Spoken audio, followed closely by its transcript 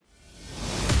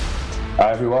Hi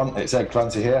everyone, it's Ed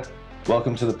Clancy here.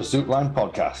 Welcome to the Pursuit Line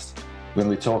podcast. We're going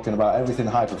to be talking about everything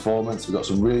high performance. We've got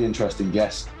some really interesting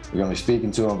guests. We're going to be speaking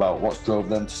to them about what's drove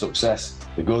them to success,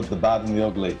 the good, the bad and the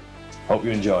ugly. Hope you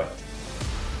enjoy.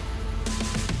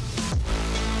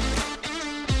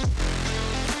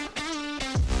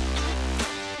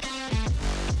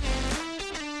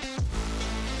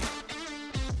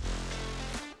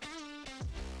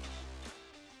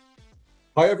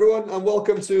 Hi everyone, and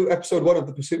welcome to episode 1 of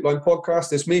the Pursuit Line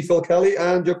podcast. It's me, Phil Kelly,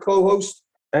 and your co-host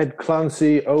Ed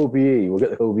Clancy, OBE. We'll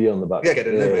get the OBE on the back. Yeah, get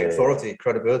it in, authority,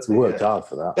 credibility. We worked hard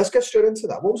for that. Let's get straight into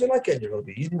that. What was it like getting your OBE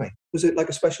anyway? Was it like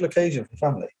a special occasion for the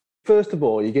family? First of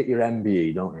all, you get your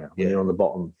MBE, don't you? When you're on the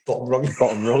bottom rung.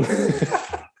 Bottom rung.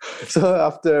 So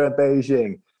after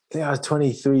Beijing, I think I was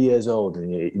 23 years old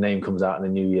and your name comes out in the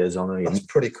New Year's honour. That's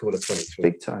pretty cool at 23.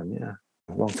 Big time, yeah.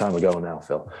 A long time ago now,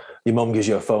 Phil. Your mum gives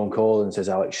you a phone call and says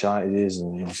how excited it is,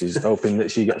 and she's hoping that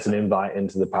she gets an invite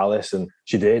into the palace, and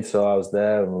she did. So I was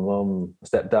there, and my mum, my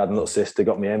stepdad, and little sister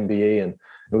got me MBE, and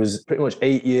it was pretty much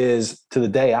 8 years to the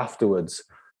day afterwards.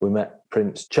 We met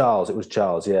Prince Charles. It was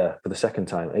Charles, yeah, for the second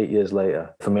time, 8 years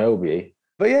later, for my OBE.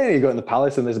 But yeah, you go in the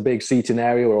palace, and there's a big seating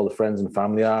area where all the friends and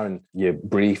family are, and you're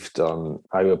briefed on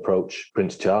how you approach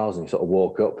Prince Charles, and you sort of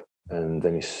walk up, and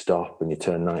then you stop, and you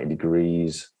turn 90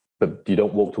 degrees. But you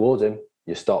don't walk towards him.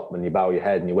 You stop and you bow your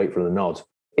head and you wait for the nod.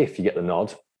 If you get the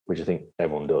nod, which I think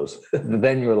everyone does,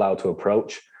 then you're allowed to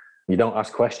approach. You don't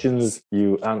ask questions.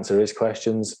 You answer his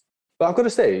questions. But I've got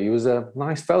to say, he was a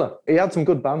nice fella. He had some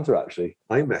good banter, actually.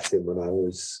 I met him when I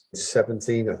was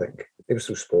 17, I think. It was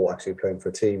through sport, actually, playing for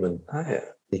a team. And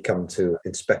he came to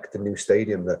inspect the new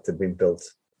stadium that had been built.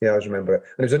 Yeah, I always remember it.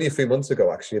 And it was only a few months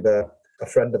ago, actually, that a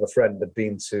friend of a friend had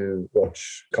been to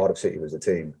watch Cardiff City was the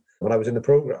team. When I was in the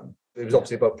programme, it was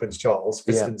obviously about Prince Charles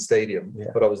visiting the stadium,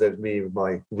 but I was there with me with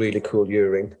my really cool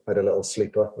earring. I had a little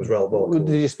sleeper. It was real cool.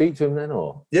 Did you speak to him then,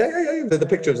 or? Yeah. The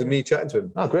pictures of me chatting to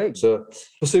him. Oh, great. So,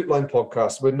 Pursuit Line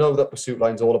podcast, we know that Pursuit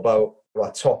Line's all about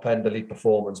our top-end elite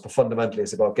performance, but fundamentally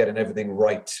it's about getting everything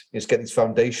right. It's getting these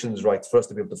foundations right for us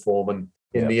to be able to perform. And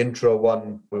in the intro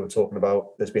one, we were talking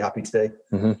about, let's be happy today.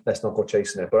 Let's not go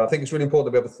chasing it. But I think it's really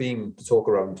important that we have a theme to talk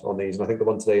around on these. And I think the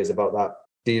one today is about that.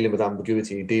 Dealing with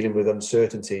ambiguity, dealing with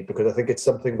uncertainty, because I think it's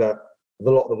something that a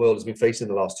lot of the world has been facing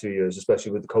in the last 2 years,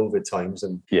 especially with the COVID times.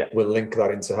 And we'll link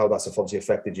that into how that's obviously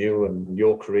affected you and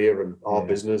your career and our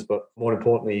business. But more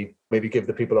importantly, maybe give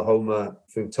the people at home a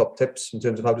few top tips in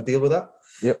terms of how to deal with that.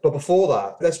 But before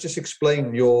that, let's just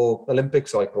explain your Olympic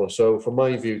cycle. So from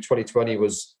my view, 2020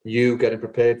 was you getting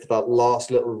prepared for that last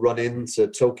little run into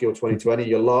Tokyo 2020,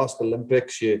 your last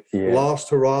Olympics, your last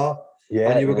hurrah.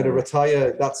 Yeah, and you were going to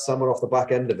retire that summer off the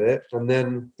back end of it. And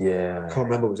then, I can't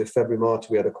remember, was it February, March,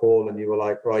 we had a call and you were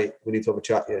like, right, we need to have a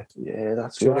chat here. Yeah,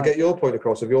 that's Do you want to get your point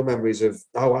across of your memories of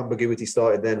how ambiguity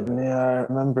started then? Yeah, I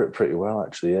remember it pretty well,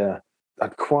 actually, yeah.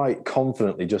 I'd quite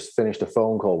confidently just finished a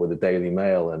phone call with the Daily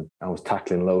Mail and I was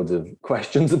tackling loads of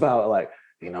questions about, like,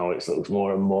 you know, it looks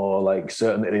more and more like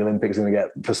certain that the Olympics are going to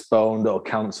get postponed or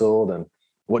cancelled, and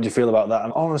what do you feel about that?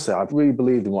 And honestly, I really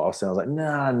believed in what I was saying. I was like,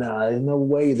 nah, there's no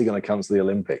way they're going to cancel the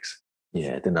Olympics.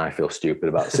 Yeah, didn't I feel stupid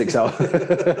about 6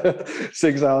 hours?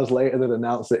 6 hours later, they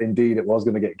announced that indeed it was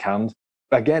going to get canned.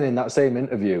 Again, in that same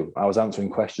interview, I was answering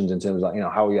questions in terms of, like, you know,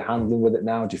 how are you handling with it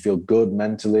now? Do you feel good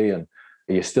mentally? And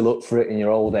are you still up for it in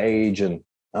your old age? And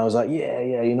I was like,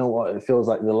 yeah, you know what? It feels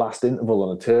like the last interval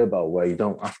on a turbo where you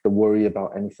don't have to worry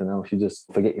about anything else. You just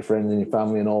forget your friends and your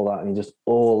family and all that, and you're just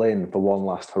all in for one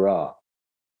last hurrah.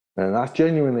 And that's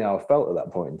genuinely how I felt at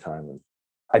that point in time. And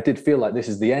I did feel like this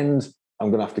is the end. I'm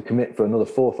going to have to commit for another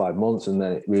 4 or 5 months and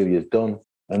then it really is done.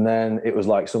 And then it was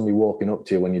like somebody walking up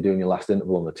to you when you're doing your last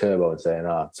interval on the turbo and saying,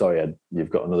 sorry, Ed, you've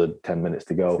got another 10 minutes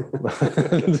to go.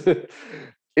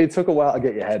 It took a while to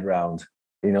get your head round.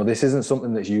 You know, this isn't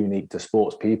something that's unique to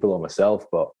sports people or myself,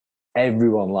 but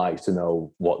everyone likes to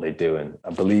know what they're doing.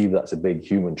 I believe that's a big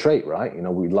human trait, right? You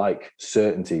know, we like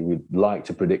certainty. We'd like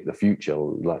to predict the future.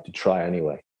 We'd like to try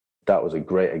anyway. That was a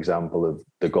great example of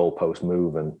the goalpost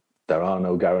move, and there are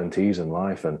no guarantees in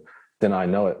life. And then I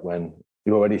know it when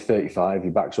you're already 35,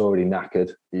 your back's already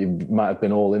knackered. You might have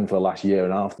been all in for the last year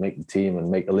and a half to make the team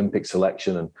and make Olympic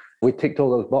selection. And we ticked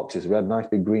all those boxes. We had nice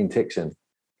big green ticks in.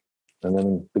 And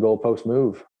then the goalpost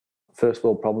move. First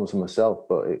world problems for myself,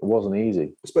 but it wasn't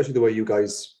easy. Especially the way you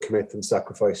guys commit and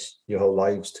sacrifice your whole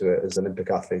lives to it as Olympic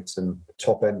athletes and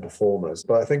top-end performers.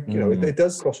 But I think, you know, it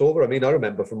does cross over. I mean, I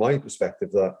remember from my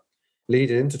perspective that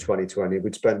leading into 2020,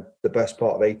 we'd spent the best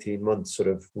part of 18 months sort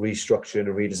of restructuring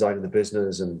and redesigning the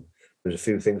business, and there's a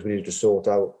few things we needed to sort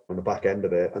out on the back end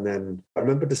of it. And then I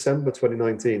remember December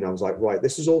 2019, I was like, right,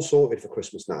 this is all sorted for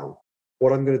Christmas now.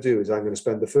 what I'm going to do is I'm going to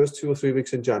spend the first 2 or 3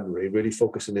 weeks in January really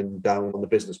focusing in down on the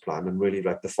business plan and really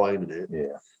like defining it.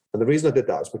 Yeah. And the reason I did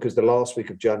that is because the last week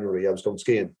of January I was going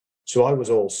skiing. So I was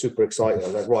all super excited. I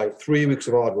was like, right, 3 weeks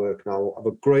of hard work now. I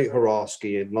have a great hurrah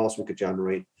skiing last week of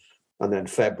January. And then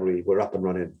February, we're up and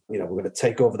running. You know, we're going to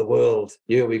take over the world.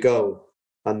 Here we go.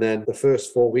 And then the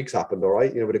first 4 weeks happened, all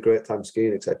right. You know, we had a great time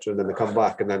skiing, etc. And then they come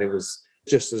back, and then it was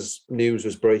just as news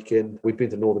was breaking. We'd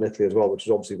been to Northern Italy as well, which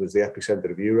obviously was the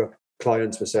epicenter of Europe.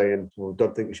 Clients were saying, well,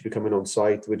 don't think we should be coming on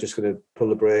site. We're just going to pull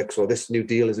the brakes, or this new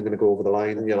deal isn't going to go over the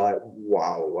line. And you're like,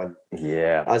 wow. And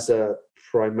yeah, as a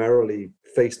primarily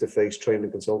face-to-face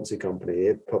training consultancy company,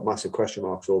 it put massive question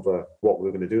marks over what we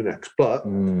were going to do next. But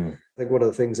I think one of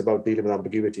the things about dealing with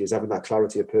ambiguity is having that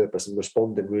clarity of purpose and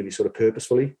responding really sort of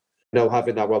purposefully. You know,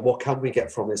 having that, well, what can we get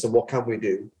from this and what can we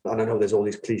do? And I know there's all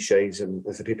these cliches, and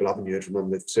if the people haven't heard from them,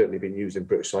 they've certainly been used in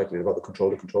British cycling about the control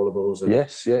the controllables. And,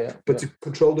 yes, yeah. But to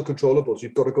control the controllables,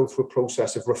 you've got to go through a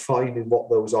process of refining what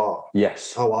those are.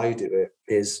 Yes. How I do it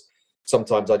is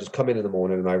sometimes I just come in the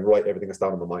morning and I write everything that's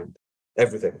down in my mind.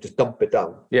 Everything, just dump it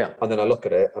down. Yeah. And then I look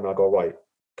at it and I go, right,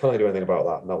 can I do anything about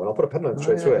that? No, and I'll put a pen line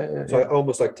straight through it. So I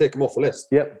almost like take them off the list.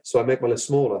 Yep. So I make my list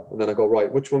smaller, and then I go,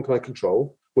 right, which one can I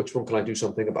control? Which one can I do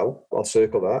something about? I'll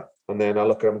circle that. And then I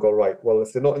look at them and go, right, well,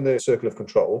 if they're not in the circle of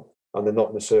control and they're not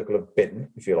in the circle of bin,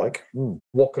 if you like,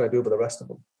 what can I do with the rest of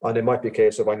them? And it might be a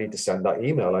case of I need to send that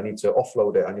email. I need to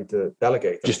offload it. I need to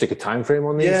delegate. Just stick a time frame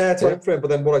on these? Yeah, time frame. But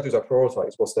then what I do is I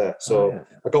prioritize what's there. So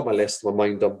I got my list, my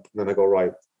mind dump, and then I go,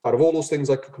 right, out of all those things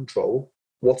I can control,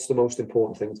 what's the most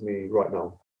important thing to me right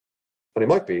now? And it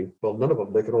might be, well, none of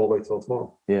them. They can all wait till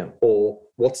tomorrow. Yeah. Or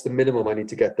what's the minimum I need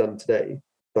to get done today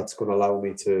that's going to allow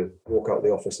me to walk out of the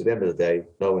office at the end of the day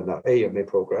knowing that A, I've made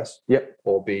progress,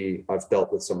 or B, I've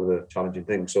dealt with some of the challenging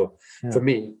things. So for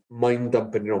me, mind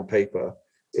dumping it on paper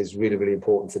is really, really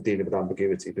important for dealing with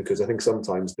ambiguity, because I think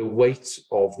sometimes the weight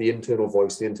of the internal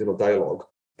voice, the internal dialogue,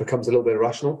 becomes a little bit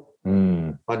irrational.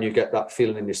 And you get that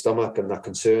feeling in your stomach and that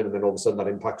concern, and then all of a sudden that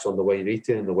impacts on the way you're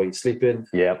eating and the way you're sleeping.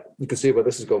 Yeah, you can see where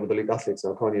this is going with elite athletes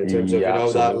now, can't you? In terms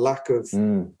of that lack of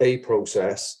a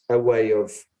process, a way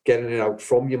of getting it out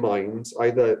from your mind,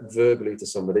 either verbally to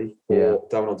somebody or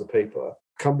down onto paper,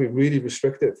 can be really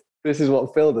restrictive. This is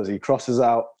what Phil does. He crosses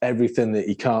out everything that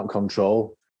he can't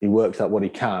control. He works out what he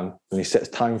can, and he sets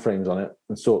timeframes on it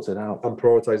and sorts it out. And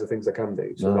prioritise the things I can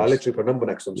do. So I literally put a number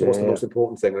next to them. So what's the most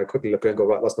important thing? And I quickly look and go,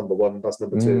 right, that's number one, that's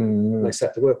number two. And I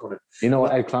set to work on it. You know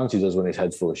what Ed Clancy does when his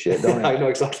head's full of shit, don't you? I know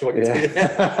exactly what you're doing.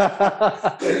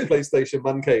 PlayStation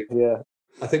man cave. Yeah.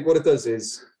 I think what it does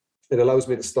is it allows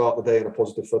me to start the day in a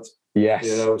positive foot. Yes.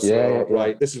 You know, so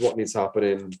right, this is what needs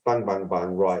happening. Bang, bang,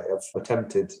 bang. Right, I've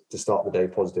attempted to start the day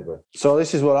positively. So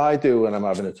this is what I do when I'm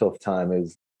having a tough time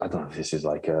is, I don't know if this is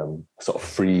like a sort of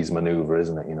freeze maneuver,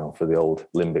 isn't it? You know, for the old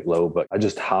limbic lobe, but I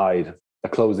just hide. I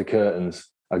close the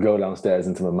curtains. I go downstairs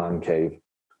into my man cave.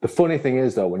 The funny thing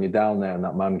is, though, when you're down there in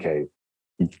that man cave,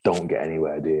 you don't get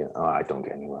anywhere, do you? Oh, I don't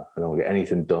get anywhere. I don't get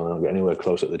anything done. I don't get anywhere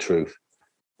closer to the truth.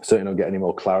 I certainly don't get any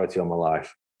more clarity on my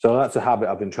life. So that's a habit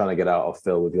I've been trying to get out of,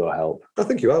 Phil, with your help. I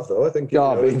think you have, though. I think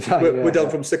we're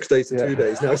down from 6 days to 2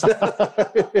 days now.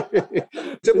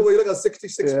 Typically, you look at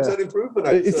 66% improvement.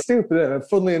 It's stupid, isn't it?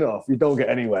 Funnily enough, you don't get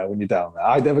anywhere when you're down there.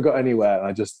 I never got anywhere, and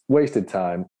I just wasted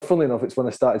time. Funnily enough, it's when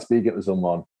I started speaking to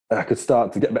someone, I could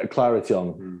start to get better clarity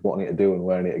on what I need to do and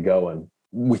where I need to go, and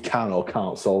we can or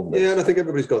can't solve this. Yeah, and I think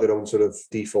everybody's got their own sort of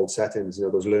default settings, you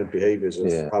know, those learned behaviours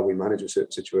of how we manage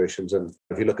certain situations. And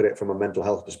if you look at it from a mental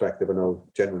health perspective, I know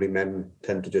generally men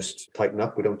tend to just tighten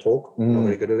up. We don't talk. We're not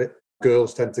very good at it.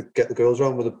 Girls tend to get the girls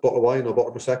around with a bottle of wine or a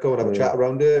bottle of Prosecco and have a chat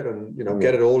around it and, you know,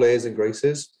 get it all A's and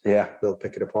graces. Yeah. They'll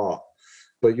pick it apart.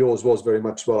 But yours was very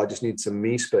much, well, I just need some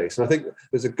me space. And I think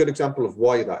there's a good example of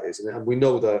why that is. And we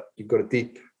know that you've got a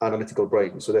deep analytical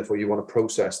brain, so therefore you want to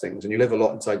process things and you live a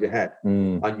lot inside your head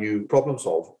and you problem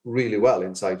solve really well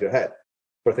inside your head.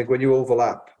 But I think when you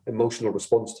overlap emotional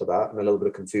response to that and a little bit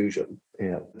of confusion,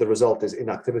 the result is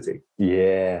inactivity.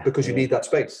 Yeah. Because you need that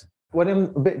space. When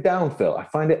I'm a bit down, Phil, I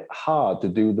find it hard to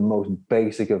do the most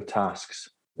basic of tasks.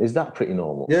 Is that pretty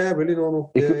normal? Yeah, really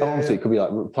normal. Honestly, it could be like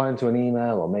replying to an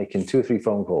email or making 2 or 3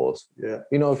 phone calls. Yeah.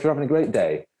 You know, if you're having a great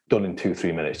day, done in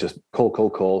 2-3 minutes, just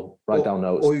call, write down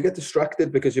notes. Or you get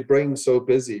distracted because your brain's so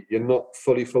busy, you're not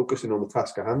fully focusing on the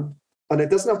task at hand. And it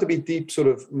doesn't have to be deep sort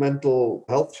of mental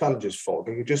health challenges, Fog.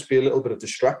 It could just be a little bit of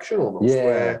distraction almost.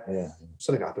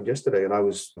 Something happened yesterday and I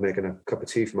was making a cup of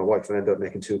tea for my wife and ended up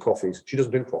making 2 coffees. She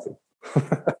doesn't drink coffee.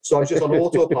 So I was just on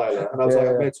autopilot and I was like,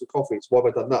 I've made 2 coffees. Why have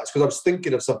I done that? It's because I was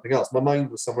thinking of something else. My mind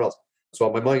was somewhere else.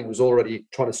 So my mind was already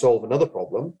trying to solve another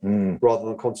problem rather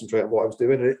than concentrate on what I was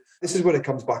doing. And this is when it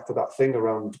comes back to that thing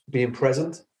around being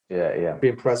present.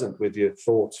 being present with your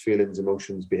thoughts, feelings,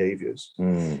 emotions, behaviors,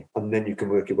 and then you can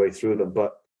work your way through them.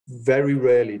 But very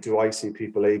rarely do I see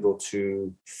people able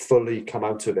to fully come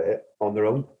out of it on their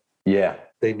own. Yeah.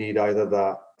 They need either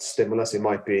that stimulus. It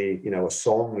might be, a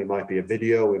song, it might be a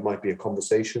video, it might be a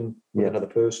conversation with another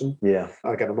person. Yeah.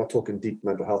 Again, I'm not talking deep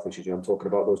mental health issues. I'm talking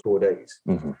about those 4 days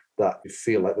that you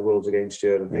feel like the world's against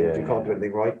you and things, you can't do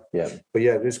anything right. Yeah. But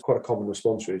yeah, it is quite a common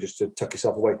response really, just to tuck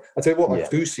yourself away. I tell you what, I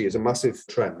do see as a massive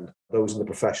trend, those in the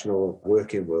professional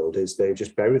working world, is they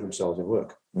just bury themselves in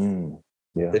work.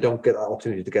 Yeah. They don't get that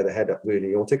opportunity to get their head up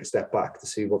really, or take a step back to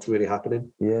see what's really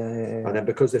happening. And then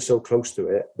because they're so close to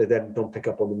it, they then don't pick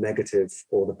up on the negative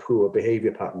or the poor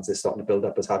behavior patterns they're starting to build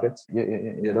up as habits.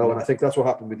 And I think that's what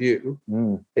happened with you,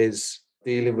 is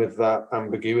dealing with that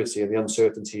ambiguity and the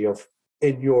uncertainty of,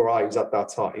 in your eyes at that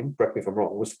time, correct me if I'm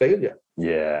wrong, was failure.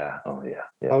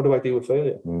 How do I deal with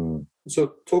failure?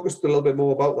 So talk us a little bit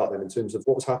more about that then, in terms of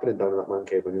what was happening down in that man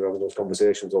cave when you were having those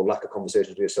conversations, or lack of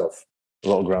conversations with yourself. A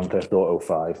lot of Grand Theft Auto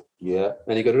 5. Yeah.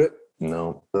 Any good at it?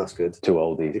 No. That's good. Too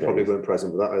old these days. You probably weren't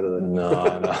present with that either then.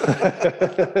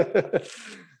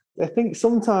 No. I think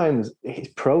sometimes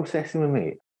it's processing with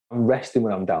me. I'm resting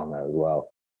when I'm down there as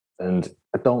well. And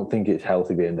I don't think it's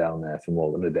healthy being down there for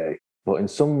more than a day. But in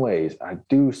some ways, I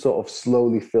do sort of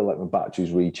slowly feel like my battery's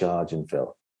recharging,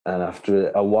 Phil. And after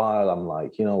a while, I'm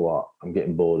like, you know what? I'm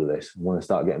getting bored of this. When I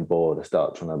start getting bored, I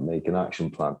start trying to make an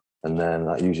action plan. And then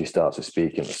that usually starts with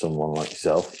speaking to someone like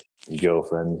yourself, your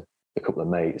girlfriend, a couple of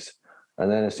mates.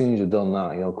 And then as soon as you've done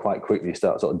that, quite quickly you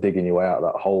start sort of digging your way out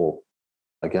of that hole.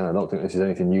 Again, I don't think this is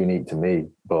anything unique to me,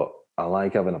 but I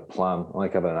like having a plan. I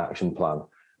like having an action plan.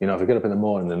 If I get up in the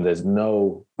morning and there's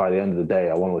by the end of the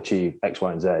day, I want to achieve X,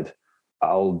 Y, and Z,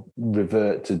 I'll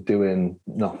revert to doing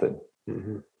nothing.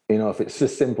 If it's a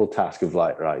simple task of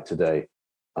like, right, today,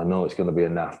 I know it's going to be a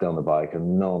naff down the bike. I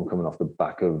know I'm coming off the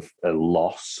back of a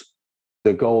loss.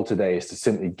 The goal today is to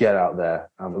simply get out there,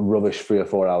 have a rubbish 3 or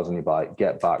 4 hours on your bike,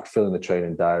 get back, fill in the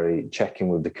training diary, check in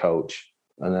with the coach.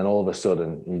 And then all of a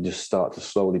sudden, you just start to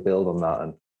slowly build on that.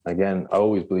 And again, I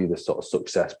always believe this sort of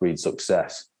success breeds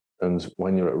success. And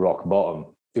when you're at rock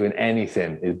bottom, doing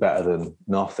anything is better than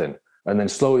nothing. And then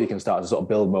slowly you can start to sort of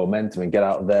build momentum and get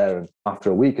out there. And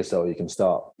after a week or so, you can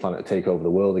start planning to take over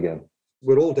the world again.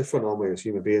 We're all different, aren't we, as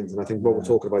human beings? And I think what we're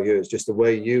talking about here is just the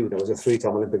way there was a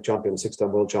 3-time Olympic champion, a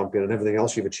 6-time world champion, and everything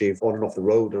else you've achieved on and off the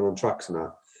road and on tracks and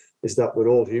that, is that we're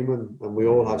all human and we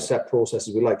all have set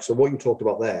processes we like. So what you talked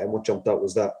about there and what jumped out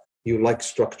was that you like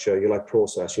structure, you like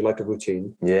process, you like a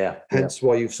routine. Hence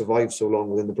why you've survived so long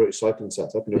within the British cycling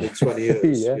setup, 20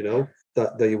 years,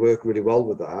 that you work really well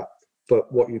with that. But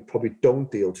what you probably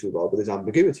don't deal too well with is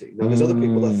ambiguity. Now, there's other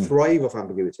people that thrive off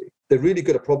ambiguity. They're really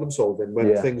good at problem solving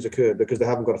when things occur because they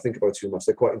haven't got to think about it too much.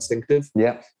 They're quite instinctive.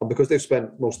 And because they've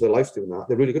spent most of their life doing that,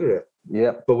 they're really good at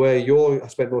it. But where you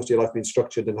spent most of your life being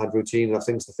structured and had routine and have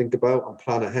things to think about and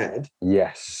plan ahead,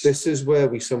 this is where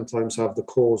we sometimes have the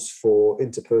cause for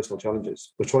interpersonal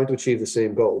challenges. We're trying to achieve the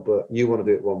same goal, but you want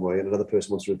to do it one way and another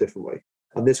person wants to do it a different way.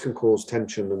 And this can cause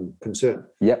tension and concern.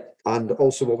 And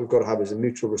also what we've got to have is a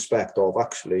mutual respect of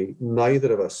actually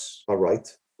neither of us are right,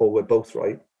 or we're both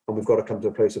right. And we've got to come to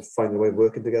a place of finding a way of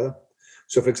working together.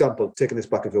 So for example, taking this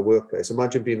back into a workplace,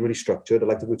 imagine being really structured. I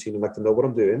like the routine. I like to know what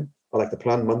I'm doing. I like to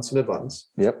plan months in advance.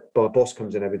 But my boss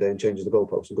comes in every day and changes the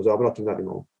goalposts and goes, we're not doing that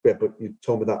anymore. Yeah, but you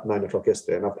told me that 9 o'clock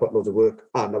yesterday and I've put loads of work.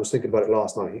 And I was thinking about it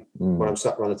last night when I was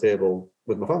sat around the table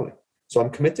with my family. So I'm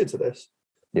committed to this.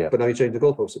 But now you change the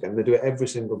goalposts again. They do it every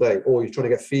single day. Or you're trying to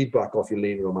get feedback off your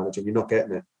leader or manager and you're not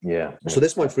getting it. So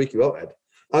this might freak you out, Ed.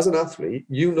 As an athlete,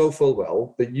 you know full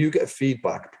well that you get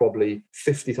feedback probably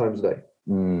 50 times a day.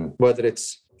 Whether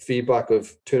it's feedback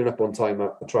of turning up on time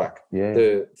at the track,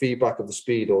 the feedback of the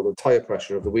speed or the tire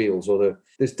pressure of the wheels, or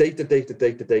there's data.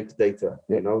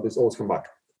 There's always come back.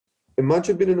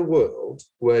 Imagine being in a world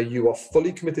where you are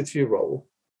fully committed to your role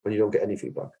and you don't get any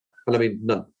feedback. And I mean,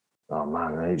 none. Oh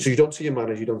man! So you don't see your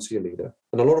manager, you don't see your leader,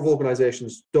 and a lot of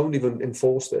organisations don't even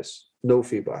enforce this. No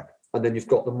feedback, and then you've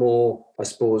got the more, I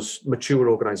suppose, mature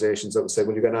organisations that would say,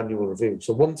 "Well, you get an annual review."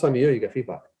 So one time a year you get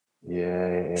feedback.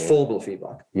 Formal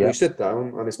feedback. You sit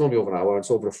down, and it's normally over an hour. It's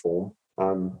over a form,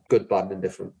 and good, bad, and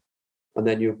indifferent. And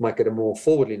then you might get a more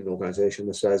forward-leaning organisation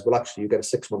that says, "Well, actually, you get a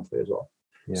 6-month as well."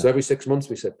 So every 6 months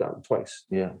we sit down twice.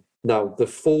 Now, the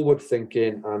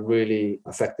forward-thinking and really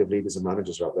effective leaders and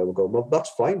managers out there will go, well, that's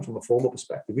fine from a formal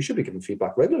perspective. We should be giving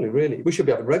feedback regularly, really. We should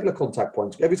be having regular contact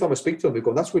points. Every time I speak to them, we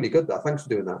go, that's really good, that. Thanks for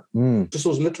doing that. Just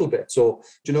those little bits. So,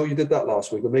 do you know, you did that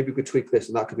last week, but maybe we could tweak this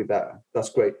and that could be better. That's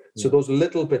great. So those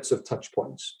little bits of touch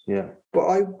points. But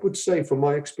I would say, from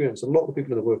my experience, a lot of the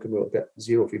people in the working world get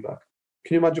zero feedback.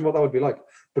 Can you imagine what that would be like?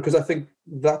 Because I think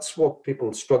that's what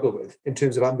people struggle with in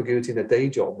terms of ambiguity in their day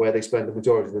job, where they spend the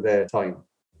majority of their time,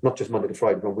 not just Monday to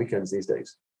Friday, but on weekends these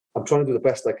days. I'm trying to do the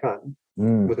best I can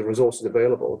with the resources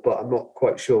available, but I'm not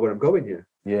quite sure where I'm going here.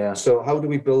 Yeah. So how do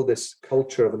we build this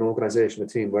culture of an organisation, a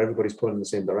team, where everybody's pulling in the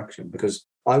same direction? Because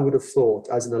I would have thought,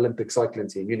 as an Olympic cycling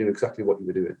team, you knew exactly what you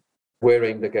were doing. We're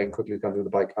aimed at getting quickly down to the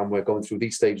bike, and we're going through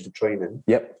these stages of training.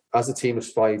 Yep. As a team of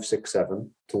 5, 6,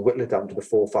 7, to whittle it down to the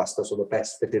 4 fastest or the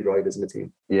best fitted riders in the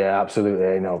team. Yeah,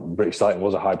 absolutely. You know, British cycling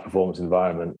was a high performance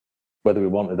environment. Whether we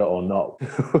wanted it or not,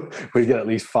 we get at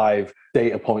least 5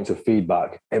 data points of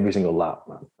feedback every single lap,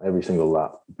 man. Every single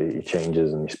lap, be it your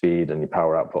changes and your speed and your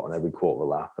power output on every quarter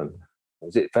lap. And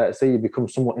is it fair to say you become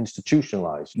somewhat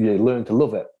institutionalized? You learn to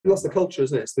love it. That's the culture,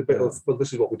 isn't it? It's the bit of, well,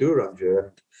 this is what we do around here.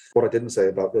 And what I didn't say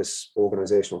about this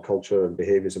organisational culture and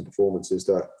behaviours and performance is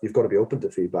that you've got to be open to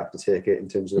feedback, to take it in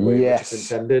terms of the way in which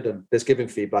it's intended. And there's giving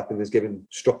feedback and there's giving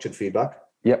structured feedback.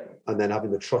 Yep. And then having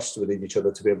the trust within each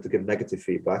other to be able to give negative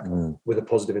feedback with a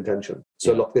positive intention.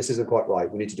 So look, this isn't quite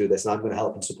right. We need to do this, and I'm going to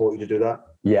help and support you to do that.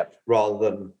 Yep. Rather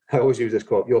than, I always use this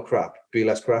quote, you're crap, be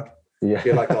less crap. Yeah.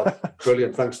 You're like, oh,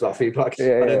 brilliant, thanks for that feedback.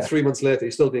 And then 3 months later,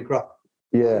 you're still being crap.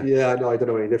 Yeah. Yeah, no, I don't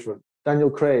know any different.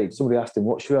 Daniel Craig, somebody asked him,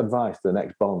 what's your advice to the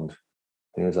next Bond?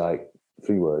 And he was like,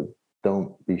 3 words,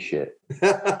 don't be shit.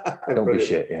 Don't be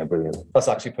shit. Yeah, brilliant. That's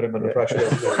actually put him under pressure.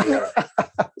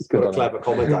 It's got a clever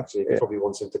comment, actually. He probably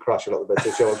wants him to crash a little bit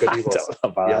to show how good he was.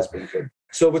 He has been good.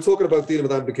 So we're talking about dealing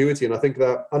with ambiguity, and I think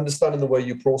that understanding the way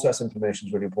you process information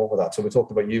is really important with that. So we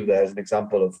talked about you there as an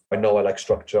example of, I know I like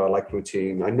structure, I like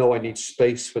routine, I know I need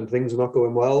space when things are not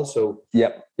going well. So, you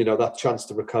know, that chance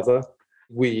to recover.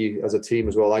 We, as a team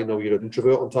as well, I know you're an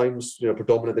introvert on times, you know,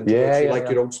 predominant introvert. You like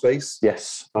your own space.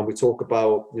 Yes. And we talk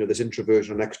about, you know, this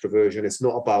introversion and extroversion. It's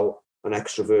not about an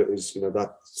extrovert is, you know,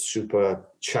 that super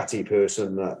chatty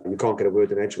person that you can't get a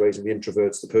word in edgeways, and the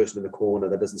introvert's the person in the corner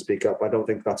that doesn't speak up. I don't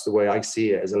think that's the way I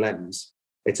see it as a lens.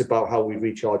 It's about how we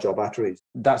recharge our batteries.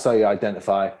 That's how you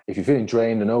identify. If you're feeling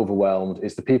drained and overwhelmed,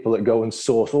 it's the people that go and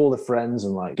source all the friends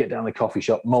and like get down the coffee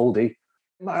shop, mouldy.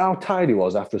 How tired he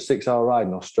was after a 6-hour ride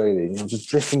in Australia, you know, just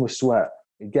dripping with sweat.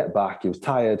 He'd get back, he was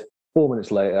tired. 4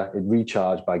 minutes later, he'd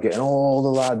recharge by getting all the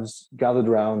lads gathered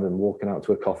around and walking out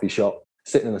to a coffee shop,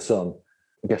 sitting in the sun.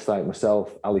 I guess like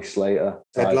myself, Ali Slater.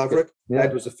 Ed Laverick. Yeah.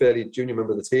 Ed was a fairly junior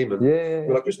member of the team. And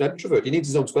we're like, just an introvert. He needs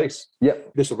his own space.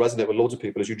 Yep. This will resonate with loads of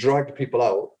people, as you drag people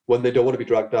out when they don't want to be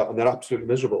dragged out and they're absolutely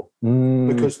miserable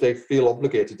because they feel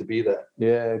obligated to be there.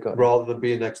 Yeah, rather than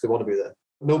being next, they want to be there.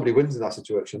 Nobody wins in that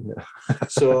situation.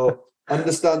 So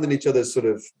understanding each other's sort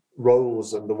of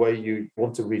roles and the way you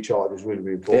want to recharge is really,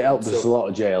 really important. It helped us a lot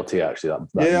of JLT, actually.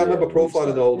 I remember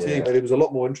profiling the whole team, and it was a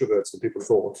lot more introverts than people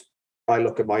thought. I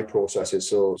look at my processes,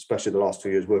 so especially the last 2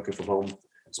 years working from home,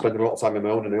 spending a lot of time on my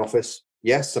own in the office.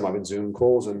 Yes, I'm having Zoom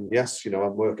calls, and yes, you know,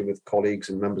 I'm working with colleagues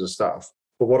and members of staff.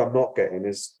 But what I'm not getting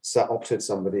is sat opposite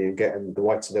somebody and getting the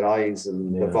whites of their eyes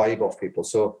and the vibe off people.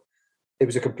 So it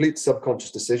was a complete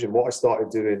subconscious decision. What I started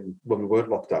doing when we weren't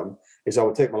locked down is I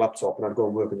would take my laptop and I'd go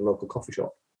and work in a local coffee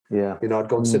shop. Yeah. You know, I'd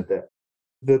go and sit there.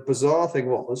 The bizarre thing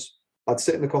was I'd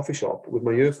sit in the coffee shop with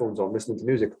my earphones on, listening to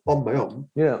music on my own.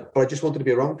 Yeah. But I just wanted to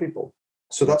be around people.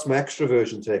 So that's my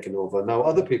extroversion taking over. Now,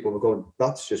 other people were going,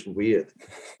 that's just weird.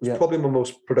 It's probably my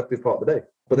most productive part of the day.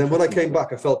 But then when I came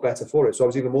back, I felt better for it. So I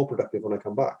was even more productive when I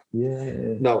come back.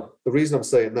 Yeah. Now, the reason I'm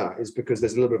saying that is because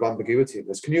there's a little bit of ambiguity in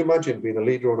this. Can you imagine being a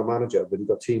leader or a manager, but you've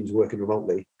got teams working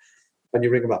remotely, and you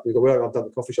ring them up, you go, well, I'm down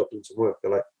the coffee shop doing some work.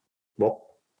 They're like, what?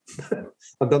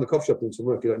 I'm down the coffee shop doing some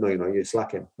work. You're like, no, you're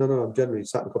slacking. No, I'm generally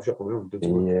sat in the coffee shop on my own doing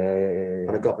some work. Yeah.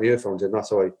 And I got my earphones in. That's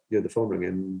how I hear the phone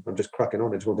ringing. I'm just cracking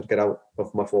on. I just wanted to get out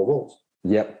of my 4 walls.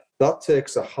 Yep. That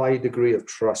takes a high degree of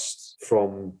trust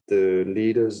from the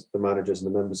leaders, the managers,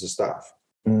 and the members of staff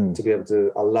to be able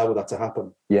to allow that to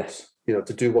happen. Yes. You know,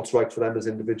 to do what's right for them as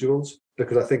individuals.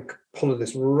 Because I think pulling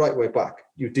this right way back,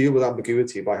 you deal with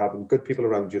ambiguity by having good people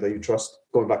around you that you trust,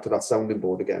 going back to that sounding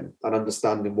board again, and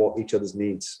understanding what each other's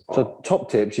needs are. So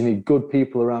top tips, you need good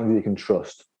people around you can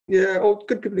trust. Yeah, or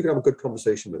good people you can have a good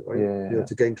conversation with, right? Yeah. You know,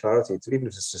 to gain clarity, even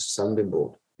if it's just a sounding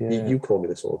board. Yeah. You call me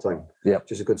this all the time. Yeah.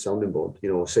 Just a good sounding board,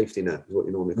 you know, a safety net is what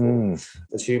you normally call it.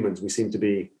 As humans, we seem to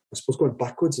be, I suppose, going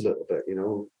backwards a little bit, you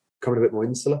know, becoming a bit more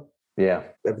insular. Yeah.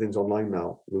 Everything's online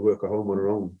now. We work at home on our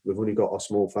own. We've only got our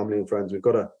small family and friends. We've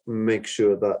got to make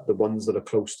sure that the ones that are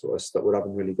close to us, that we're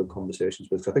having really good conversations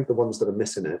with. I think the ones that are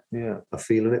missing it are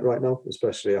feeling it right now,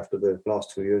 especially after the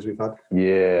last 2 years we've had.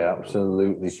 Yeah,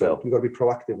 absolutely, Phil. You've got to be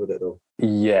proactive with it, though.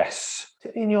 Yes.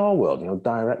 In your world, you know,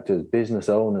 directors, business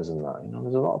owners and that, you know,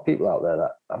 there's a lot of people out there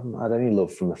that haven't had any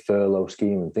love from the furlough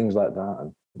scheme and things like that.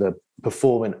 And the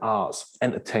performing arts,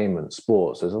 entertainment,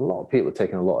 sports, there's a lot of people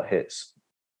taking a lot of hits.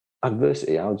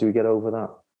 Adversity, how do we get over that?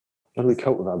 How do we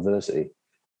cope with adversity?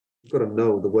 You've got to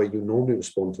know the way you normally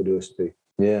respond to adversity.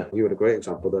 Yeah. You had a great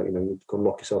example that, you go and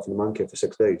lock yourself in the man cave for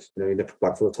 6 days. You nip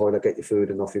back to the toilet, get your food,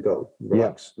 and off you go.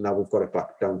 Relax. Yeah. Now we've got it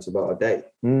back down to about a day.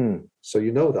 So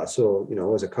you know that. So,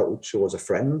 as a coach or as a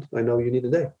friend, I know you need a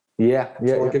day. Yeah.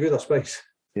 So I'll give you that space.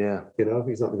 Yeah.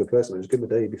 He's not a good person. Just give him a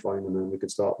day, you'll be fine, and then we can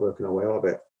start working our way out of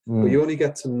it. But you only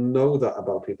get to know that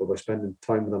about people by spending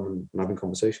time with them and having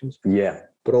conversations. Yeah.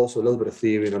 But also a little bit of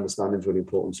theory and understanding is really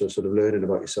important. So sort of learning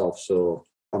about yourself. So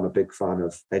I'm a big fan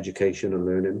of education and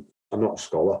learning. I'm not a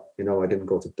scholar. I didn't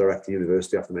go direct to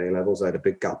university after my A-levels. I had a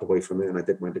big gap away from it, and I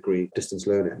did my degree distance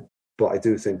learning. But I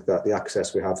do think that the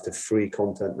access we have to free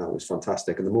content now is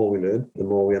fantastic. And the more we learn, the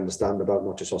more we understand about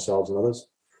not just ourselves and others.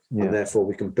 Yeah. And therefore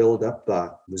we can build up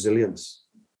that resilience.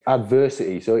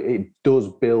 Adversity, so it does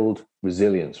build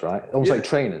resilience, right? Almost like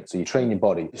training. So you train your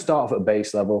body. You start off at a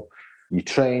base level, you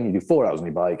train, you do 4 hours on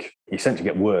your bike, you essentially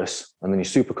get worse, and then you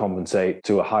super compensate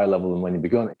to a higher level than when you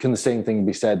begun. Can the same thing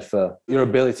be said for your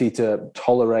ability to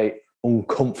tolerate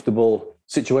uncomfortable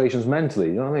situations mentally?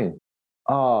 You know what I mean?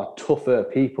 Tougher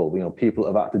people, people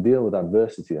have had to deal with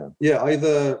adversity then. Yeah,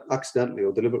 either accidentally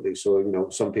or deliberately. So,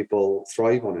 some people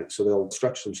thrive on it. So they'll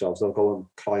stretch themselves. They'll go and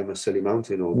climb a silly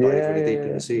mountain or dive really deep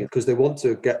in the sea because they want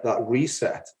to get that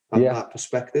reset and that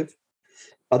perspective.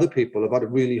 Other people have had a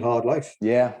really hard life,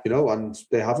 and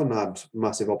they haven't had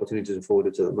massive opportunities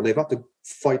afforded to them, and they've had to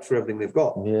fight for everything they've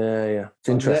got. Yeah. It's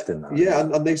interesting.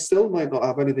 And they still might not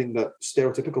have anything that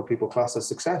stereotypical people class as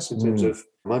success in terms of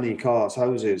money, cars,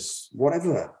 houses,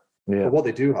 whatever. Yeah. But what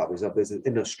they do have is that there's an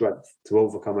inner strength to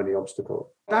overcome any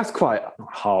obstacle. That's quite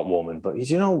heartwarming, but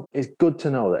it's good to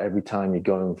know that every time you're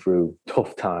going through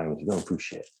tough times, you're going through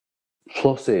shit.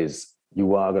 Plus is,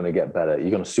 you are going to get better.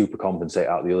 You're going to super compensate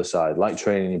out the other side, like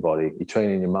training your body. You're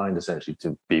training your mind essentially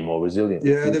to be more resilient.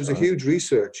 Yeah, there was a huge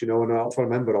research, and if I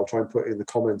remember, I'll try and put it in the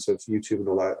comments of YouTube and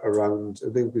all that around,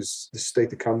 I think it was the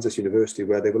state of Kansas University,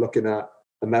 where they were looking at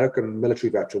American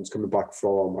military veterans coming back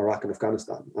from Iraq and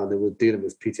Afghanistan, and they were dealing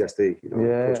with PTSD,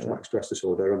 post-traumatic stress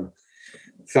disorder. And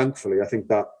thankfully, I think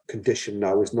that condition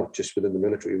now is not just within the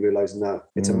military, realizing that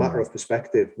it's a matter of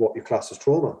perspective, what you class as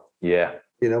trauma. Yeah.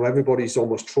 Everybody's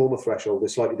almost trauma threshold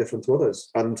is slightly different to others.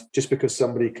 And just because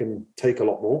somebody can take a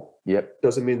lot more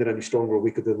doesn't mean they're any stronger or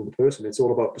weaker than the person. It's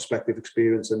all about perspective,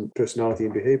 experience, and personality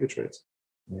and behavior traits.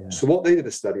 Yeah. So what they did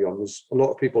a study on was a lot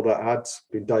of people that had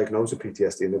been diagnosed with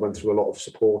PTSD, and they went through a lot of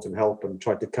support and help and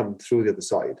tried to come through the other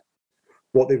side.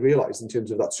 What they realized in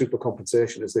terms of that super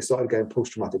compensation is they started getting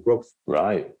post-traumatic growth.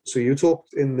 Right. So you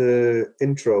talked in the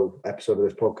intro episode of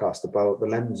this podcast about the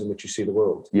lens in which you see the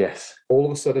world. Yes. All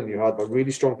of a sudden you had a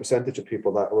really strong percentage of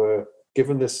people that were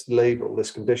given this label,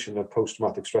 this condition of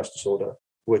post-traumatic stress disorder,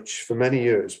 which for many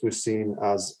years was seen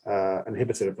as an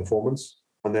inhibitor of performance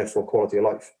and therefore quality of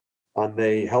life. And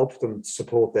they helped them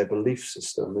support their belief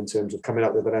system in terms of coming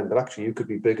out the other end, that actually you could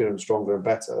be bigger and stronger and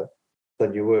better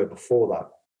than you were before that.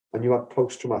 And you had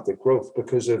post-traumatic growth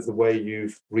because of the way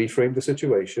you've reframed the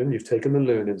situation, you've taken the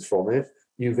learnings from it,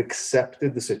 you've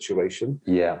accepted the situation,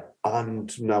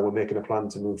 and now we're making a plan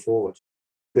to move forward.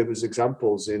 There was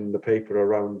examples in the paper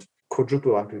around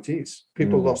quadruple amputees.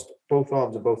 People lost both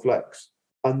arms and both legs,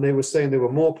 and they were saying they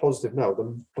were more positive now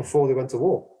than before they went to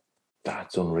war.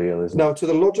 That's unreal, isn't it? Now, to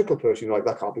the logical person, you're like,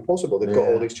 that can't be possible. They've got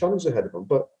all these challenges ahead of them.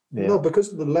 But no,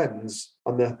 because of the lens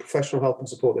and the professional help and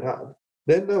support they had,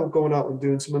 they're now going out and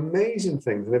doing some amazing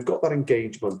things. And they've got that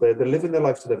engagement. They're living their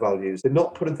life to their values. They're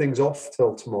not putting things off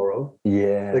till tomorrow.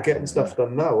 Yeah. They're getting stuff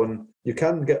done now. And you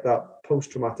can get that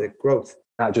post-traumatic growth.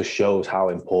 That just shows how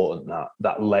important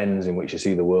that lens in which you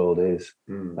see the world is.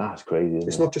 That's crazy.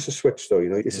 It's not just a switch, though.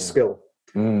 It's a skill.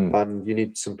 And you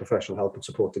need some professional help and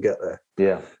support to get there.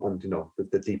 Yeah. And,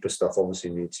 the deeper stuff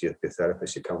obviously needs your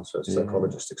therapists, your counsellors,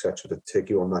 psychologists, etc., to take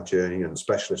you on that journey, and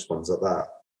specialist ones at that.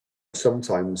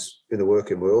 Sometimes in the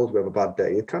working world, we have a bad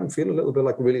day. It can feel a little bit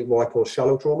like really what I call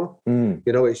shallow trauma.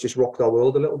 It's just rocked our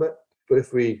world a little bit. But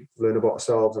if we learn about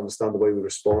ourselves, understand the way we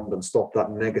respond, and stop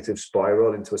that negative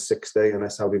spiral into a 6-day, and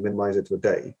that's how we minimize it to a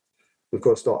day, we've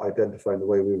got to start identifying the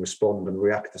way we respond and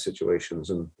react to situations.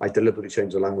 And I deliberately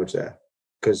changed the language there,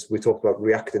 because we talked about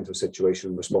reacting to a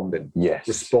situation and responding. Yes.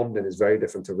 Responding is very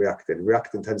different to reacting.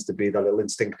 Reacting tends to be that little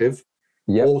instinctive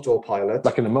autopilot.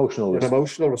 Like an emotional response. An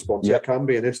emotional response. It can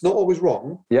be. And it's not always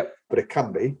wrong, but it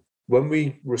can be. When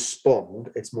we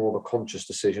respond, it's more of a conscious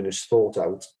decision, it's thought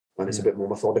out, and it's a bit more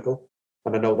methodical.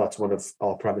 And I know that's one of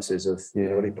our premises of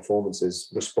elite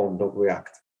performances: respond, don't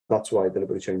react. That's why I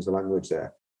deliberately changed the language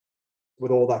there.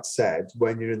 with all that said,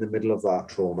 when you're in the middle of that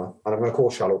trauma, and I'm going to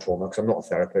call shallow trauma because I'm not a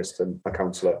therapist and a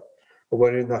counsellor, but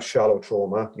when you're in that shallow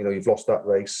trauma, you've lost that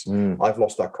race, I've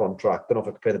lost that contract, don't know if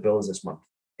I can pay the bills this month.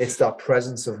 It's that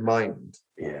presence of mind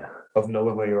of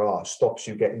knowing where you are stops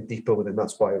you getting deeper within that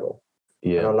spiral.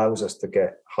 And allows us to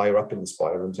get higher up in the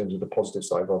spiral in terms of the positive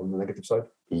side rather than the negative side.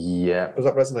 Yeah. Does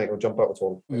that resonate or jump out at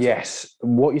all? Yes.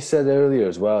 What you said earlier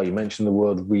as well, you mentioned the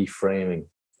word reframing.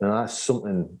 And that's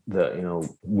something that,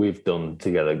 we've done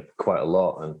together quite a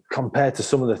lot. And compared to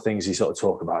some of the things you sort of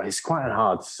talk about, it's quite a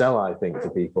hard sell, I think, to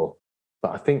people.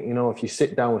 But I think, if you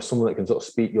sit down with someone that can sort of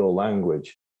speak your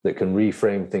language, that can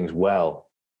reframe things well,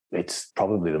 it's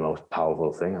probably the most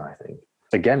powerful thing, I think.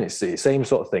 Again, it's the same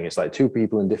sort of thing. It's like two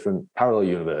people in different parallel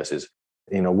universes.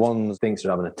 One thinks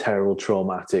they're having a terrible,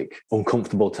 traumatic,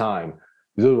 uncomfortable time.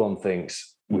 The other one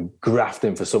thinks we're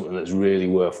grafting for something that's really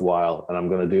worthwhile, and I'm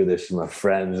going to do this for my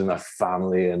friends and my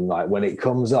family. And like when it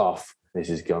comes off, this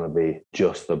is going to be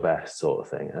just the best sort of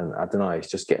thing. And I don't know, it's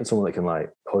just getting someone that can like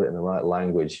put it in the right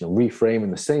language,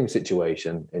 reframing the same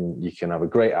situation, and you can have a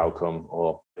great outcome,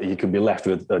 or you can be left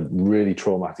with a really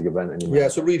traumatic event in your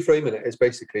mind. So reframing it is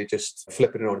basically just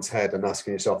flipping it on its head and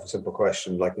asking yourself a simple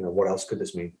question like, what else could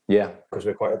this mean? Yeah. Because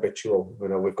we're quite habitual.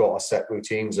 We've got our set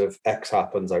routines of X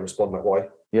happens, I respond like Y.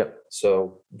 Yep.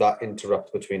 So that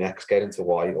interrupt between X getting to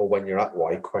Y, or when you're at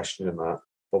Y, questioning that.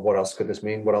 But what else could this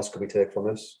mean? What else could we take from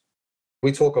this?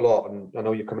 We talk a lot, and I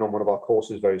know you're coming on one of our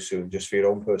courses very soon, just for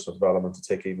your own personal development to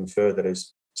take it even further,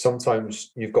 is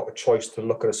sometimes you've got a choice to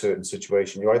look at a certain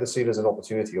situation. You either see it as an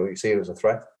opportunity or you see it as a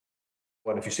threat.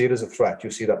 And if you see it as a threat, you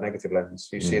see that negative lens.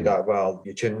 You see that,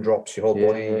 your chin drops, your whole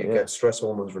body, you get stress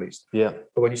hormones released. Yeah.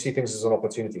 But when you see things as an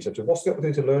opportunity, such as what's the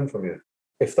opportunity to learn from you?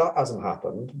 If that hasn't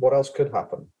happened, what else could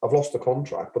happen? I've lost a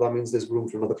contract, but that means there's room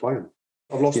for another client.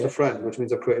 I've lost a friend, which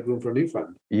means I've created room for a new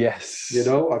friend. Yes.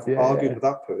 I've argued with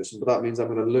that person, but that means I'm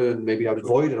going to learn maybe how to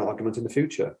avoid an argument in the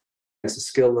future. It's a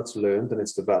skill that's learned and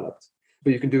it's developed.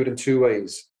 But you can do it in two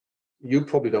ways. You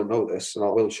probably don't know this, and I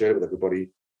will share it with everybody.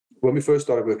 When we first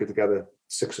started working together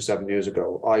 6 or 7 years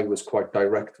ago, I was quite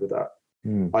direct with that.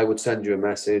 I would send you a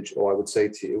message, or I would say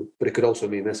to you, but it could also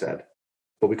mean this, Ed.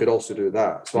 But we could also do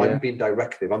that. So I'm being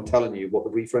directive. I'm telling you what the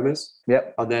reframe is.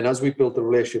 Yep. And then as we built the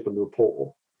relationship and the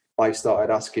rapport, I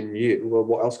started asking you, well,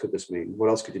 what else could this mean? What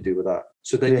else could you do with that?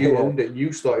 So then you owned it.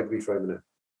 You started reframing it.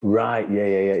 Right.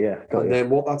 Yeah.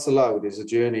 Then what that's allowed is a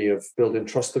journey of building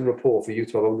trust and rapport for you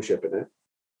to have ownership in it.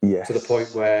 Yes. To the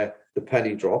point where the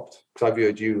penny dropped. Because I've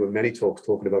heard you in many talks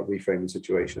talking about reframing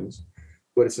situations.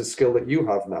 But it's a skill that you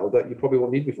have now that you probably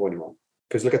won't need before anymore.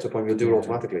 Because look at the point you'll do it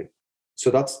automatically. So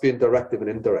that's being directive and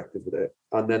indirective with it.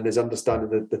 And then there's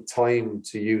understanding the time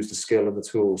to use the skill and the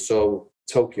tool. So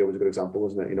Tokyo was a good example,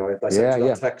 wasn't it? I sent you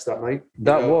that text that night.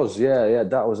 That was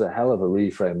a hell of a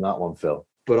reframe, that one, Phil.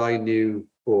 But I knew,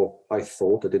 or I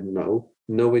thought, I didn't know,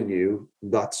 knowing you,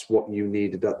 that's what you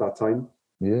needed at that time.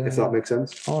 Yeah. If that makes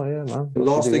sense. Oh, yeah, man. The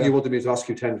last thing you wanted me to ask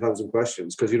you 10,000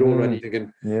 questions because you're already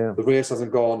thinking, the race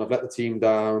hasn't gone, I've let the team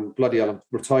down, bloody hell, I'm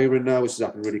retiring now, this is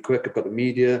happening really quick, I've got the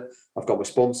media, I've got my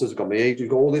sponsors, I've got my agent, you've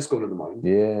got all this going in the mind.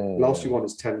 The last you want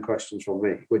is 10 questions from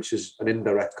me, which is an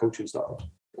indirect coaching style.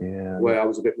 Yeah. Where I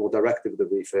was a bit more directive with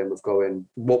the reframe of going,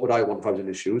 what would I want if I was in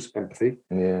his shoes? Empathy.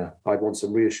 Yeah. I'd want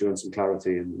some reassurance and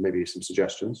clarity and maybe some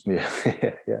suggestions. Yeah.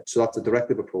 So that's a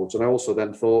directive approach. And I also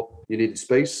then thought you needed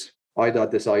space. I'd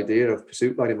had this idea of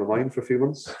Pursuit Line in my mind for a few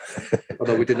months,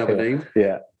 although we didn't have a name.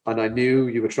 Yeah. And I knew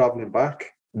you were traveling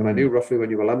back, and I knew roughly when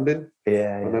you were landing.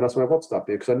 Yeah. And then that's when I WhatsApped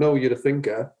you, because I know you're a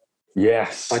thinker.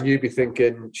 Yes. And you'd be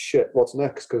thinking, shit, what's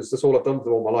next? Because that's all I've done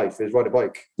for all my life is ride a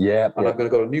bike. Yeah. And I'm going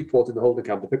to go to Newport in the holding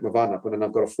camp to pick my van up, and then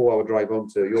I've got a 4-hour drive home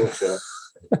to Yorkshire.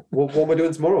 What am I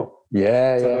doing tomorrow?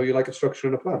 Yeah. So I know you like a structure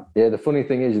and a plan. Yeah. The funny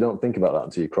thing is, you don't think about that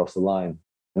until you cross the line.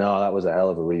 No, that was a hell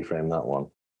of a reframe, that one.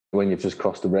 When you've just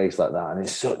crossed a race like that, and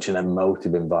it's such an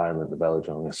emotive environment, the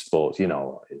velodrome and sports, you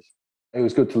know what it is. It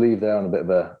was good to leave there on a bit of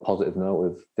a positive note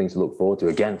with things to look forward to.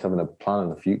 Again, having a plan in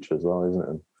the future as well, isn't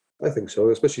it? I think so,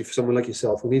 especially for someone like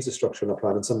yourself who needs a structure and a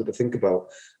plan and something to think about.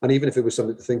 And even if it was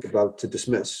something to think about to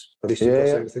dismiss, at least you've got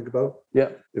something to think about. Yeah.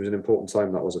 It was an important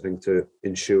time, that was, I think, to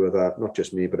ensure that not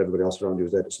just me, but everybody else around you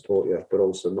was there to support you, but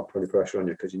also not put any pressure on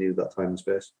you because you needed that time and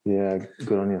space. Yeah,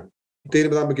 good on you. Dealing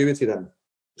with ambiguity then.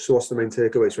 So what's the main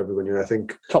takeaways for everyone here, I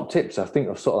think? Top tips. I think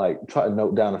I've sort of like tried to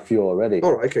note down a few already.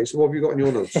 All right, okay. So what have you got in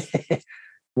your notes?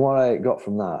 What I got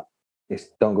from that is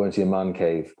don't go into your man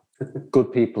cave.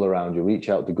 Good people around you. Reach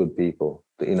out to good people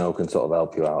that you know can sort of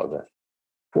help you out of it.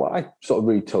 What I sort of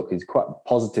really took is quite a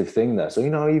positive thing there. So, you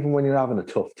know, even when you're having a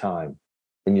tough time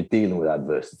and you're dealing with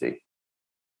adversity,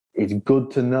 it's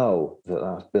good to know that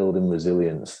that's building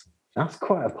resilience. That's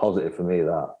quite a positive for me,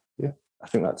 that. Yeah. I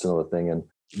think that's another thing. And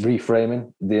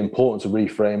reframing, the importance of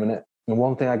reframing it. And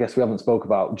one thing I guess we haven't spoke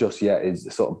about just yet is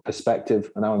the sort of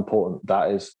perspective and how important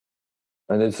that is.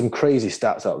 And there's some crazy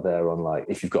stats out there on like,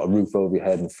 if you've got a roof over your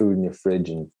head and food in your fridge,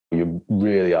 and you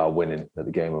really are winning at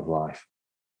the game of life.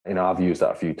 You know, I've used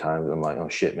that a few times. I'm like, oh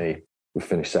shit me, we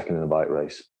finished second in the bike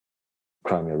race.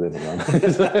 Cry me a river, man.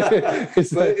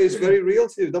 It's very real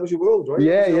to you. That was your world, right?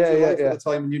 Yeah. At the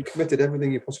time, you committed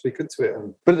everything you possibly could to it.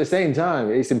 But at the same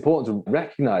time, it's important to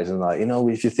recognise, and like, you know,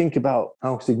 if you think about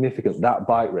how significant that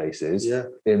bike race is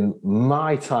in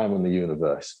my time on the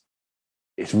universe,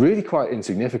 it's really quite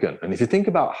insignificant. And if you think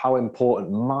about how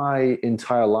important my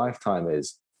entire lifetime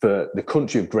is for the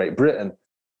country of Great Britain,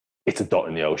 it's a dot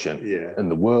in the ocean,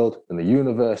 and the world and the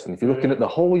universe. And if you're looking at the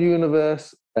whole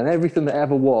universe and everything that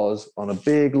ever was on a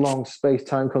big, long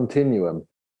space-time continuum,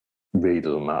 it really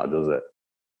doesn't matter, does it?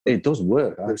 It does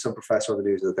work. There was some professor on the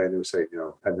news the other day, they were saying, you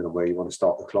know, depending on where you want to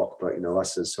start the clock, but, you know,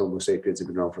 us as Homo sapiens have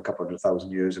been around for a couple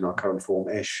 100,000 years in our current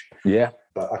form-ish. Yeah.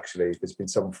 But actually, there's been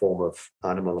some form of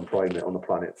animal and primate on the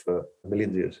planet for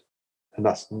millions of years. And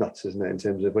that's nuts, isn't it, in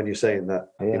terms of when you're saying that,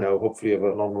 you know, hopefully you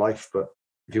have a long life, but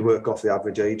if you work off the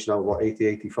average age now, what, 80,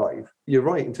 85, you're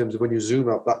right in terms of when you zoom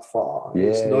out that far,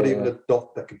 it's not even a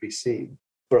dot that can be seen.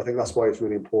 But I think that's why it's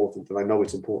really important, and I know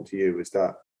it's important to you, is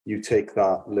that you take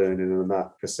that learning and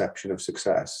that perception of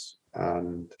success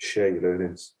and share your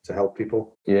learnings to help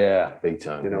people. Yeah, big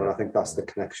time. You know, and I think that's the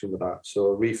connection with that.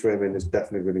 So reframing is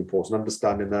definitely really important.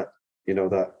 Understanding that, you know,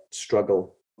 that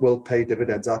struggle will pay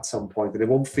dividends at some point, and it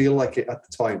won't feel like it at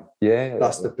the time. Yeah.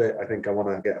 That's the bit I think I want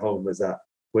to get home, is that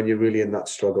when you're really in that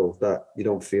struggle, that you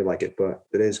don't feel like it, but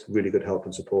there is really good help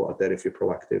and support out there if you're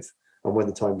proactive, and when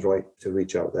the time's right to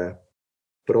reach out there.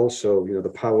 But also, you know, the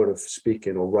power of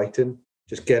speaking or writing,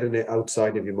 just getting it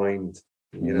outside of your mind.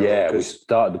 You know, we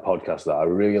started the podcast that I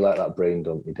really like that brain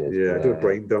dump you did. I do a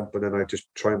brain dump, and then I just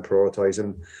try and prioritize.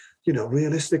 And, you know,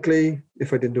 realistically,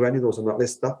 if I didn't do any of those on that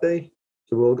list that day, is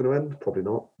the world going to end? Probably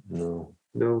not. No.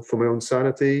 No, for my own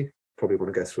sanity, probably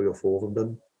want to get 3 or 4 of them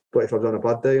done. But if I've done a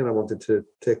bad day and I wanted to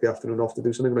take the afternoon off to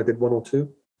do something and I did 1 or 2,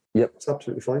 it's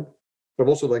absolutely fine. But I've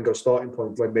also then got a starting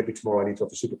point, like maybe tomorrow I need to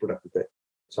have a super productive day.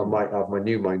 So I might have my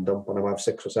new mind dump and I might have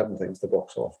 6 or 7 things to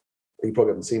box off. You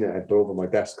probably haven't seen it, but over my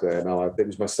desk there now, it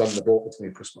was my son that bought it to me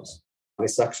at Christmas. And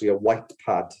it's actually a white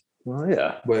pad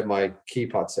where my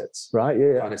keypad sits. Right,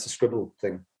 yeah. And it's a scribble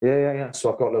thing. Yeah.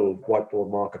 So I've got a little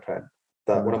whiteboard marker pen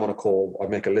that when I'm on a call, I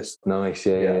make a list. Nice,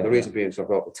 yeah. The reason being is I've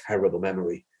got a terrible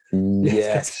memory.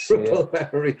 Yes.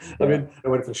 Memory. I mean, I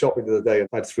went for shopping the other day and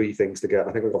I had 3 things to get.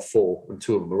 I think I got 4 and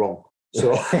 2 of them were wrong.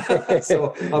 So,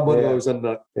 I'm one of those. And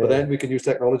but then we can use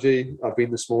technology. I've been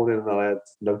this morning and I had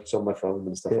notes on my phone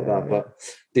and stuff like that. But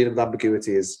dealing with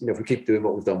ambiguity is, you know, if we keep doing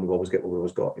what we've done, we've always get what we've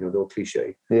always got. You know, the old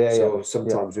cliche. So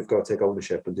sometimes we've got to take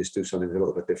ownership and just do something a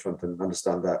little bit different and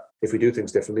understand that if we do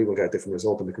things differently, we'll get a different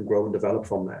result and we can grow and develop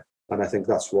from there. And I think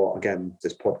that's what, again,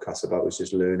 this podcast about, is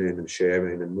just learning and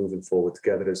sharing and moving forward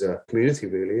together as a community,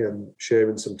 really, and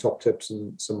sharing some top tips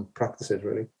and some practices,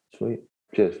 really. Sweet.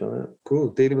 Cheers for that. Cool.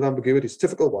 Dealing with ambiguity is a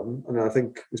difficult one. And I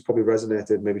think it's probably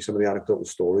resonated, maybe some of the anecdotal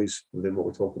stories within what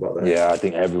we talked about there. Yeah, I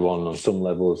think everyone on some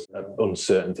levels,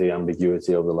 uncertainty,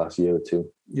 ambiguity over the last year or 2.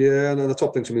 Yeah, and the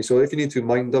top things for me. So if you need to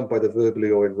mind dump either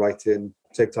verbally or in writing,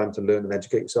 take time to learn and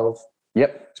educate yourself.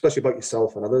 Yep. Especially about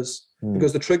yourself and others.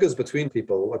 Because the triggers between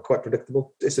people are quite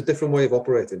predictable. It's a different way of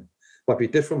operating. Might be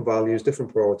different values,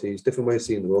 different priorities, different way of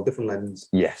seeing the world, different lens.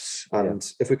 Yes.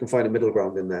 And if we can find a middle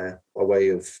ground in there, a way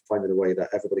of finding a way that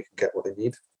everybody can get what they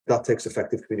need, that takes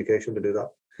effective communication to do that.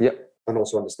 Yep. And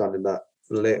also understanding that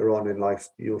later on in life,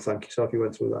 you'll thank yourself you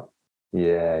went through that.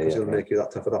 Yeah. Because it'll make you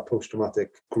that tougher. That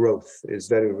post-traumatic growth is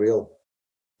very real.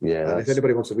 Yeah. And if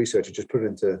anybody wants to research it, just put it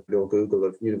into the Google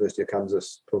of University of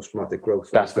Kansas post-traumatic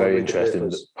growth. That's very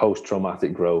interesting.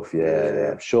 Post-traumatic growth,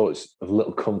 yeah. I'm sure it's a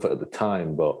little comfort at the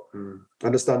time, but...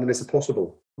 Understanding it's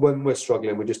possible. When we're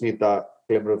struggling, we just need that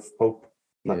glimmer of hope,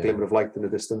 that glimmer of light in the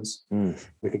distance.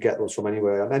 We could get those from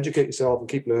anywhere. And educate yourself and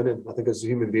keep learning. I think as a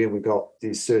human being, we've got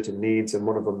these certain needs, and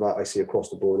one of them that I see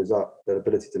across the board is that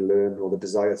ability to learn, or the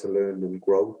desire to learn and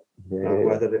grow.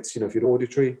 Whether it's, you know, if you're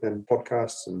auditory, then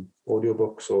podcasts and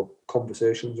audiobooks or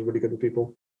conversations are really good with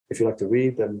people. If you like to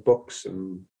read, then books,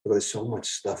 and there's so much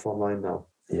stuff online now.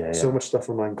 So much stuff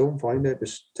online. Go and find it.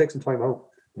 Just take some time out.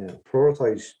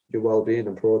 Prioritize your well-being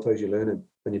and prioritize your learning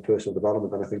and your personal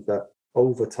development. And I think that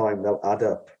over time they'll add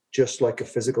up, just like a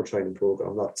physical training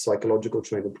program. That psychological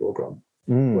training program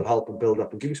will help and build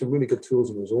up and give you some really good tools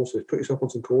and resources. Put yourself on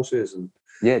some courses. And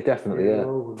definitely.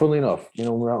 Funnily enough, you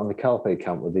know, we were out on the Calpe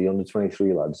camp with the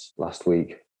under-23 lads last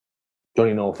week.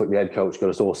 Johnny Norfolk, the head coach, got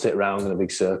us all sit around in a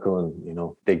big circle, and, you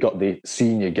know, they got the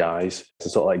senior guys to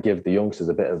sort of like give the youngsters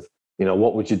a bit of, you know,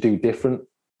 what would you do different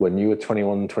when you were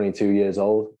 21, 22 years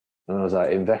old? And I was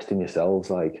like, invest in yourselves,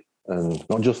 like, and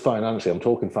not just financially. I'm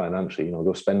talking financially, you know,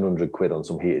 go spend £100 on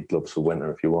some heated gloves for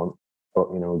winter if you want.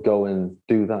 But, you know, go and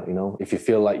do that, you know. If you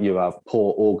feel like you have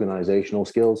poor organizational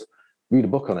skills, read a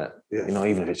book on it. Yeah. You know,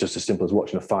 even if it's just as simple as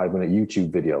watching a 5-minute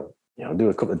YouTube video, you know, do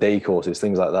a couple of day courses,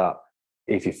 things like that.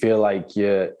 If you feel like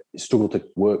you struggle to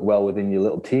work well within your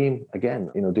little team, again,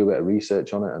 you know, do a bit of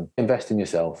research on it and invest in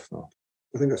yourself. So.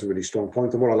 I think that's a really strong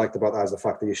point. And what I liked about that is the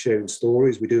fact that you're sharing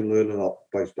stories. We do learn a lot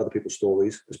by other people's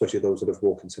stories, especially those that have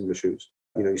walked in similar shoes.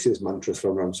 You know, you see this mantra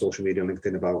thrown around social media and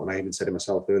LinkedIn about, and I even said it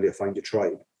myself earlier, find your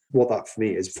tribe. What that for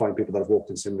me is find people that have walked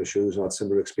in similar shoes or had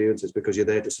similar experiences, because you're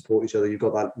there to support each other. You've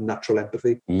got that natural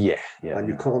empathy. Yeah. And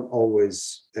you can't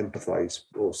always empathize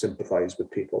or sympathize with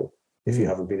people if you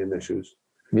haven't been in their shoes.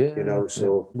 Yeah. You know,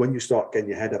 so when you start getting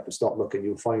your head up and start looking,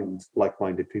 you'll find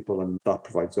like-minded people, and that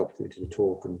provides the opportunity to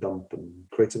talk and dump and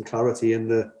create some clarity in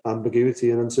the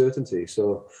ambiguity and uncertainty.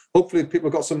 So hopefully people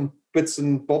have got some bits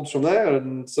and bobs from there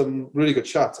and some really good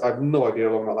chat. I have no idea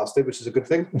how long that lasted, which is a good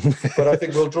thing. But I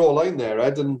think we'll draw a line there,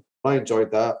 Ed, and I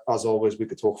enjoyed that. As always, we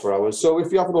could talk for hours. So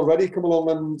if you haven't already, come along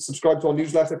and subscribe to our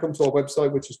newsletter. Come to our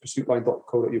website, which is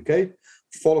pursuitline.co.uk.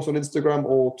 Follow us on Instagram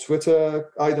or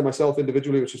Twitter, either myself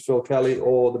individually, which is Phil Kelly,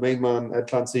 or the main man, Ed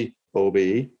Clancy,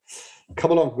 OBE.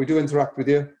 Come along. We do interact with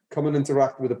you. Come and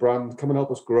interact with the brand. Come and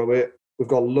help us grow it. We've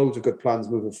got loads of good plans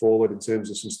moving forward in terms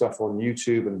of some stuff on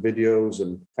YouTube and videos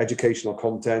and educational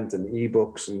content and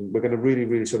ebooks. And we're going to really,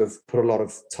 really sort of put a lot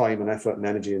of time and effort and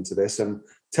energy into this. And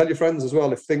tell your friends as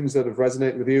well if things that have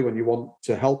resonated with you and you want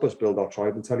to help us build our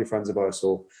tribe, and tell your friends about us,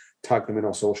 or tag them in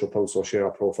our social posts or share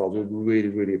our profiles. We really,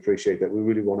 really appreciate that. We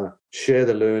really want to share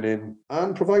the learning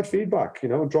and provide feedback, you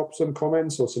know, drop some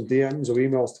comments or some DMs or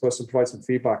emails to us and provide some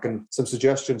feedback and some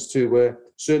suggestions too. We're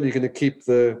certainly going to keep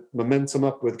the momentum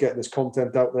up with getting this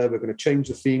content out there. We're going to change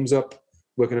the themes up.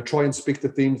 We're going to try and speak to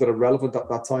themes that are relevant at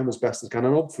that time as best as can.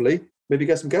 And hopefully maybe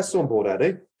get some guests on board,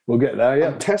 Eddie. We'll get there, yeah.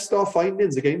 And test our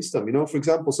findings against them. You know, for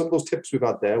example, some of those tips we've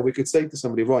had there, we could say to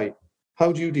somebody, right,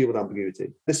 how do you deal with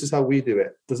ambiguity? This is how we do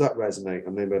it. Does that resonate?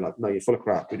 And they'll be like, no, you're full of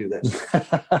crap. We do this.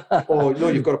 Or, no,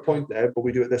 you've got a point there, but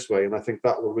we do it this way. And I think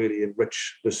that will really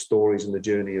enrich the stories and the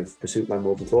journey of Pursuit Line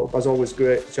More Than Thought. As always,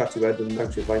 great to chat to you, Ed, and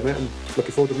thanks for your time, mate. And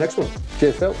looking forward to the next one.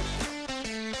 Cheers, Phil.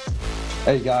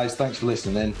 Hey, guys, thanks for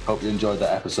listening in. Hope you enjoyed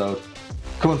that episode.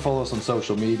 Come and follow us on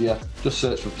social media. Just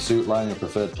search for Pursuit Line, your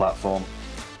preferred platform.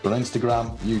 We're on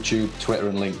Instagram, YouTube, Twitter,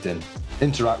 and LinkedIn.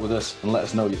 Interact with us and let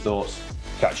us know your thoughts.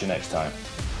 Catch you next time.